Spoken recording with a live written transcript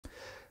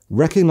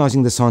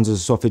Recognizing the signs of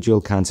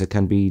esophageal cancer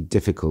can be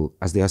difficult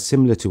as they are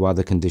similar to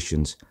other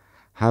conditions.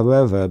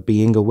 However,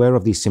 being aware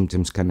of these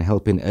symptoms can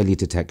help in early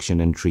detection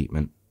and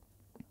treatment.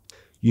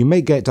 You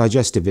may get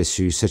digestive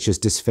issues such as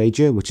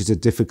dysphagia, which is a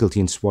difficulty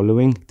in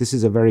swallowing. This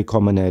is a very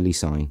common early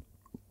sign.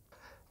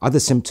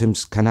 Other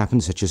symptoms can happen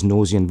such as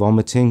nausea and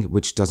vomiting,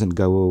 which doesn't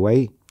go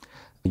away.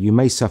 You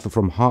may suffer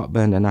from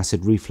heartburn and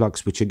acid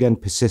reflux, which again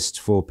persists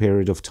for a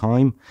period of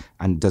time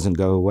and doesn't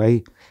go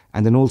away.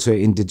 And then also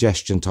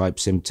indigestion type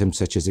symptoms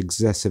such as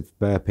excessive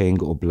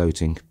burping or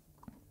bloating.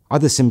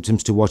 Other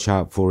symptoms to watch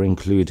out for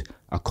include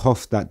a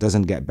cough that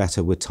doesn't get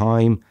better with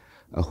time,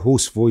 a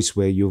hoarse voice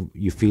where you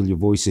feel your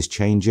voice is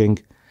changing,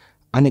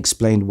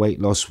 unexplained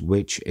weight loss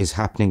which is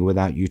happening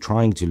without you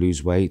trying to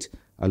lose weight,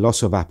 a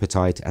loss of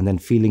appetite, and then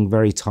feeling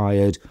very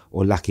tired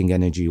or lacking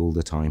energy all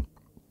the time.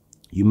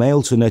 You may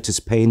also notice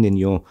pain in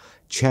your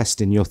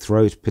chest, in your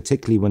throat,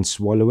 particularly when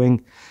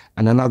swallowing,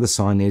 and another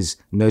sign is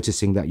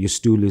noticing that your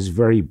stool is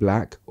very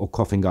black or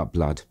coughing up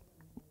blood.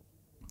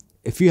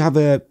 If you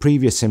have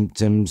previous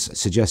symptoms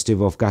suggestive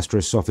of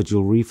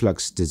gastroesophageal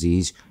reflux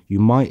disease, you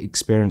might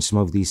experience some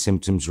of these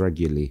symptoms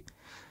regularly.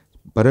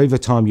 But over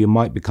time, you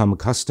might become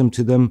accustomed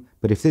to them.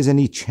 But if there's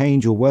any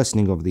change or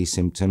worsening of these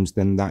symptoms,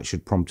 then that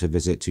should prompt a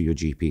visit to your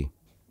GP.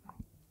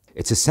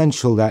 It's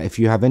essential that if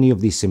you have any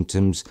of these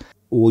symptoms,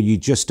 or you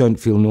just don't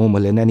feel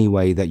normal in any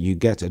way, that you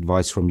get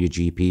advice from your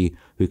GP,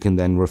 who can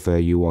then refer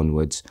you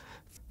onwards.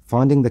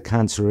 Finding the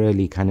cancer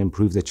early can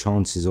improve the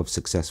chances of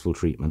successful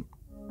treatment.